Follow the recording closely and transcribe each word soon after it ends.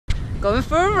going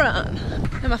for a run.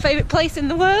 And my favourite place in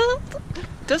the world,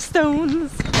 the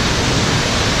Stones.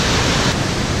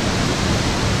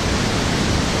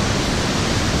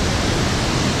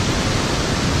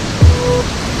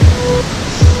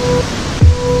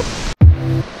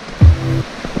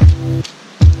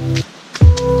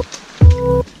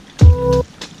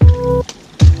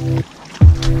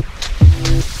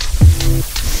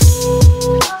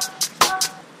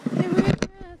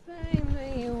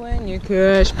 When you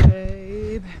crash,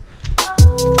 babe.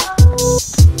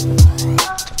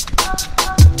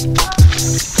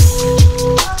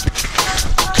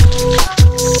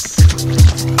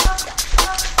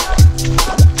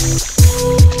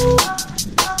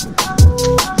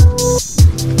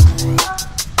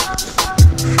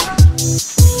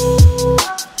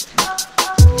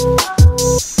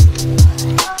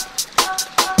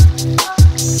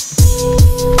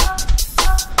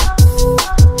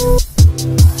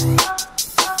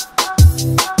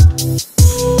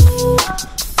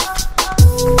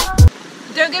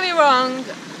 Don't get me wrong,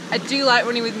 I do like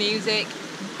running with music,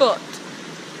 but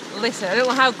listen, I don't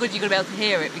know how good you're going to be able to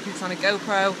hear it because it's on a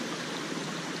GoPro,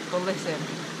 but listen.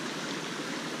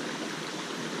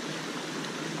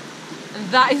 And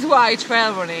that is why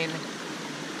trail running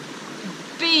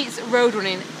beats road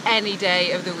running any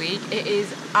day of the week. It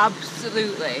is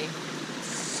absolutely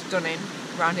stunning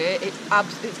around here.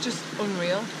 It's just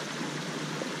unreal.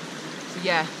 So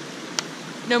yeah,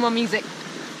 no more music.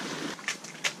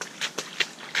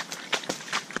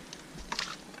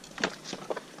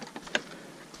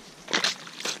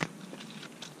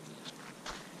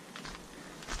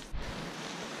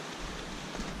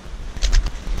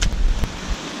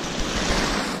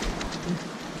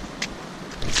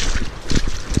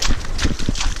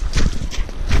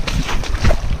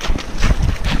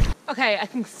 Okay, I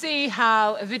can see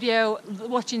how a video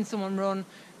watching someone run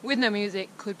with no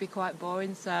music could be quite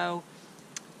boring, so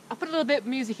I'll put a little bit of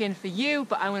music in for you,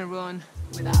 but I'm going to run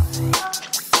without.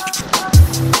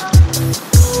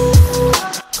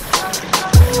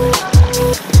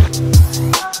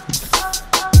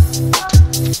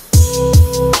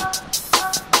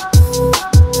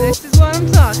 This is what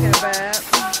I'm talking about.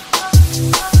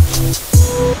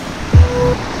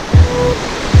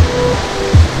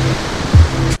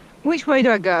 Which way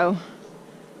do I go?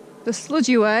 The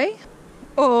sludgy way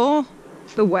or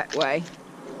the wet way?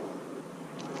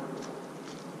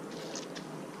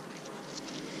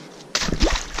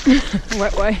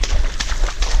 Wet way.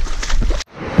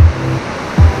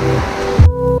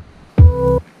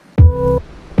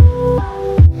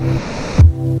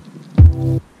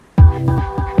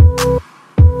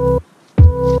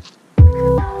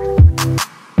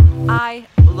 I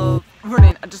love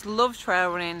running. I just love trail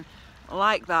running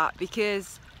like that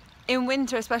because in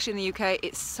winter, especially in the UK,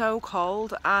 it's so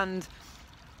cold, and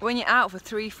when you're out for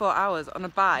 3-4 hours on a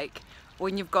bike,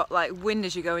 when you've got like wind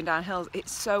as you're going down hills,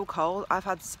 it's so cold. I've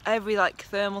had every like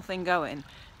thermal thing going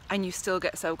and you still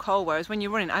get so cold, whereas when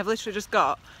you're running, I've literally just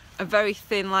got a very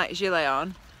thin light gilet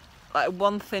on, like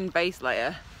one thin base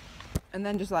layer, and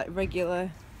then just like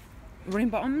regular running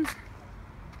bottoms.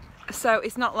 So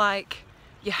it's not like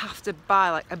you have to buy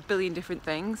like a billion different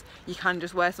things. You can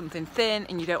just wear something thin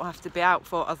and you don't have to be out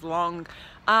for as long.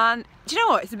 And do you know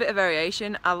what? It's a bit of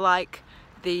variation. I like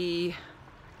the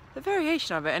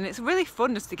variation of it, and it's really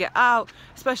fun just to get out,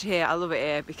 especially here. I love it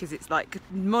here because it's like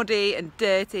muddy and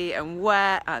dirty and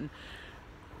wet, and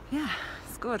yeah,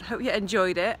 it's good. Hope you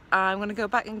enjoyed it. I'm gonna go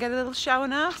back and get a little shower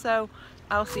now, so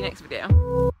I'll see you next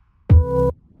video.